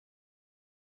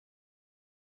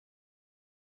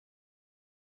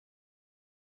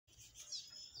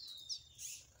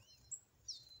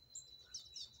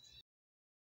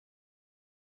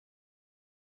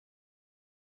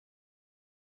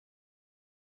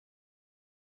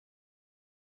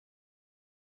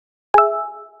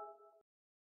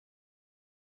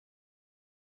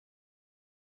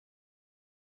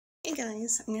Hey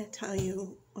guys, I'm going to tell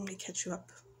you, I'm going to catch you up.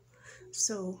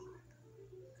 So,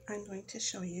 I'm going to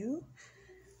show you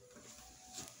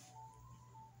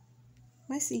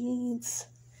my seeds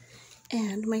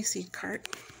and my seed cart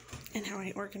and how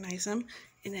I organize them.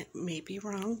 And it may be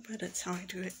wrong, but it's how I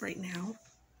do it right now.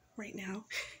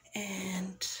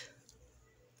 And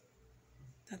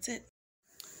that's it.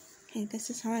 Okay, this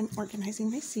is how I'm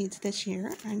organizing my seeds this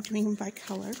year. I'm doing them by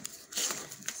color.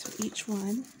 So each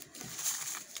one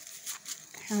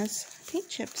has paint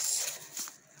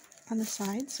chips on the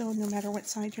side, so no matter what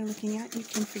side you're looking at, you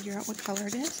can figure out what color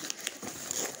it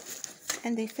is.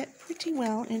 And they fit pretty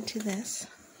well into this.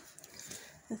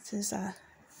 This is a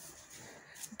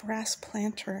brass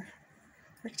planter,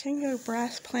 rectangular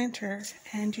brass planter,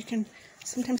 and you can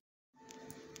sometimes...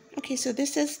 Okay, so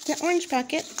this is the orange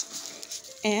packet,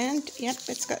 and yep,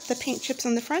 it's got the paint chips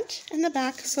on the front and the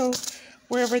back, so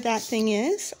wherever that thing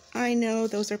is, I know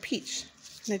those are peach.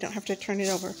 And I don't have to turn it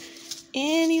over.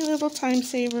 Any little time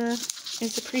saver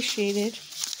is appreciated,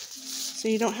 so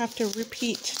you don't have to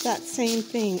repeat that same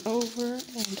thing over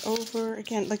and over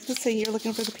again. Like, let's say you're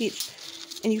looking for the peach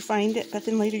and you find it, but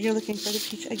then later you're looking for the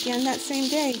peach again that same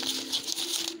day.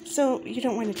 So you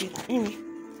don't want to do that. Anyway,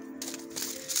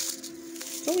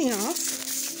 going off.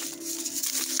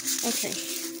 Okay.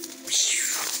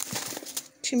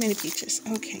 Too many peaches.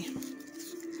 Okay.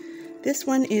 This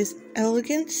one is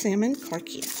Elegant Salmon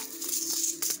Carcia.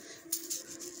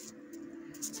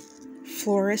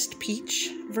 Florist Peach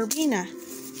Verbena.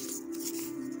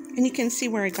 And you can see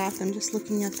where I got them just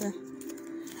looking at the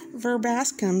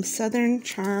Verbascum Southern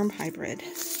Charm Hybrid.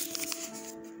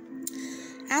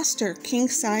 Aster King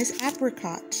Size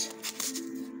Apricot.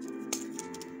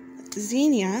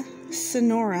 Zinnia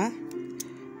Sonora,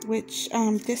 which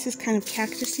this is kind of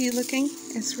cactusy looking.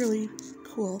 It's really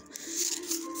cool.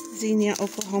 Zinnia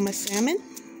Oklahoma Salmon.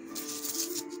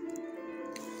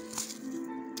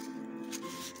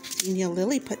 Zinnia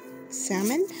Lilliput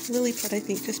Salmon. Lilliput, I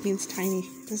think, just means tiny,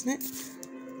 doesn't it?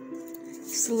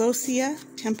 Celosia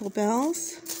Temple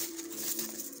Bells.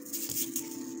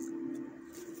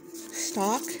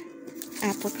 Stock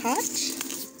Apricot.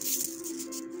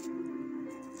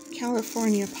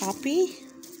 California Poppy.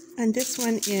 And this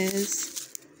one is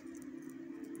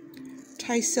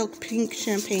Thai Silk Pink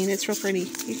Champagne. It's real pretty.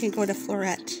 You can go to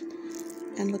Floret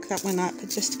and look that one up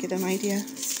just to get an idea.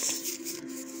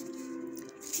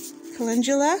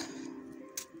 Calendula.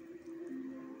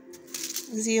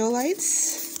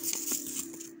 Zeolites.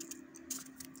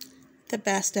 The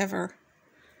best ever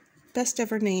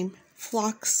name.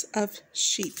 Flocks of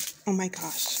Sheep. Oh my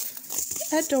gosh.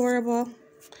 Adorable.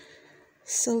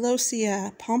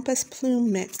 Celosia Pompous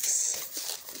Plume Mix.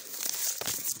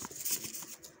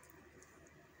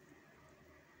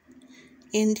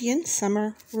 Indian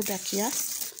Summer Rudbeckia.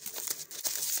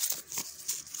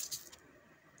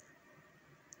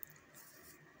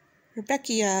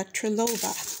 Rudbeckia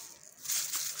Trilova.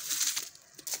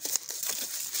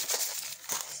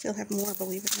 Still have more,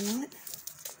 believe it or not.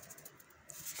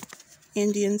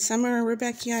 Indian Summer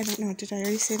Rudbeckia. I don't know, did I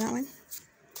already say that one?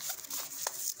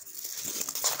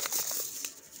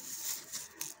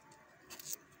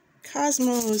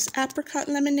 Cosmos Apricot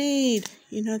Lemonade.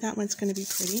 You know that one's going to be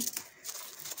pretty.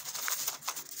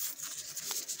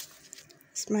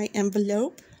 It's my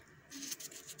envelope.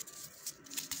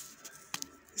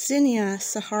 Zinnia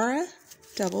Sahara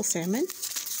Double Salmon.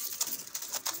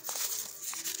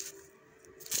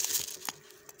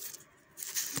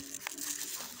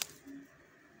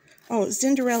 Oh,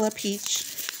 Zinderella Peach.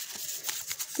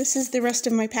 This is the rest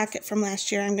of my packet from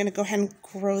last year. I'm going to go ahead and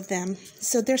grow them.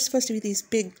 So they're supposed to be these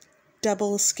big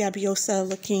double scabiosa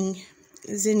looking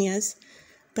zinnias,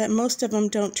 but most of them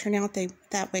don't turn out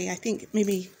that way. I think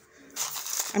maybe,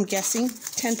 I'm guessing,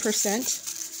 10%.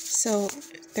 So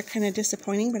they're kind of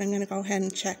disappointing, but I'm going to go ahead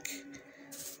and check.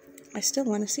 I still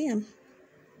want to see them.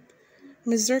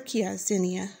 Mazurkia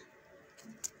Zinnia.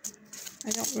 I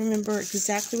don't remember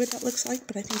exactly what that looks like,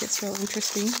 but I think it's real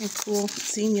interesting and cool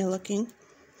zinnia looking.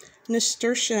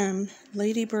 Nasturtium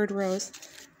Ladybird Rose.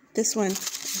 This one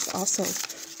is also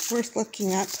worth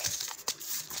looking up.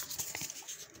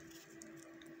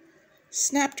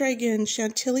 Snapdragon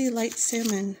Chantilly Light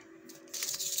Salmon.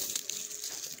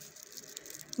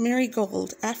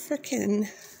 Marigold African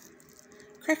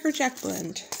Cracker Jack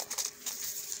Blend.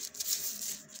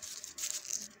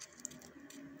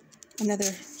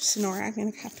 Another Sonora. I'm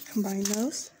going to have to combine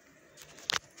those.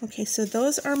 Okay, so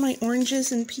those are my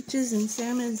oranges and peaches and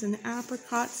salmons and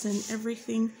apricots and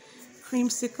everything.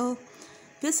 Creamsicle.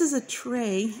 This is a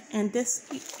tray, and this,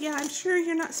 yeah, I'm sure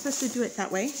you're not supposed to do it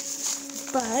that way,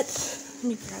 but let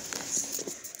me grab this.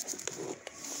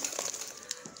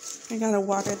 I gotta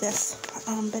water this.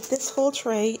 But this whole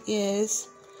tray is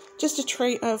just a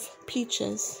tray of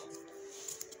peaches.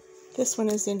 This one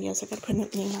is zinnias. I gotta put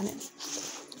a name on it.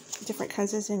 Different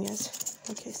kinds of zinnias.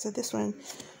 Okay, so this one,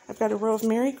 I've got a row of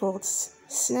marigolds,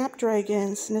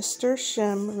 snapdragons,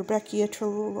 nasturtium, Rudbeckia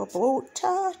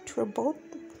tribota,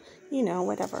 you know,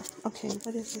 whatever. Okay,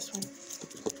 what is this one?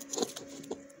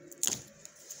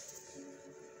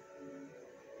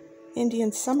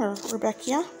 Indian summer,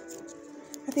 Rudbeckia.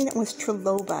 I think that was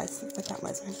triloba, but that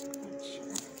wasn't. I'm not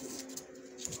sure.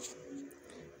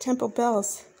 Temple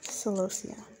bells,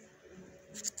 celosia.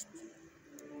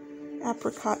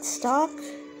 Apricot stock,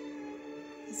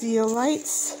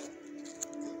 zeolites,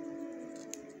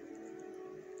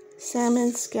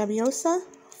 salmon scabiosa,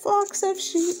 flocks of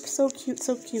sheep, so cute,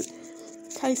 so cute.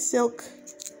 Thai silk,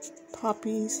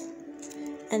 poppies,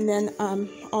 and then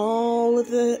all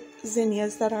of the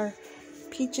zinnias that are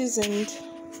peaches and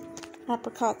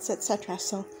apricots, etc.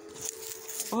 So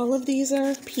all of these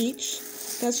are peach.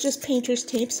 That's just painter's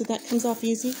tape, so that comes off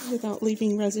easy without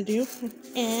leaving residue.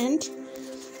 And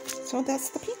so that's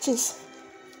the peaches.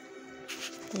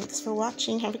 Thanks for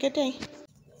watching. Have a good day.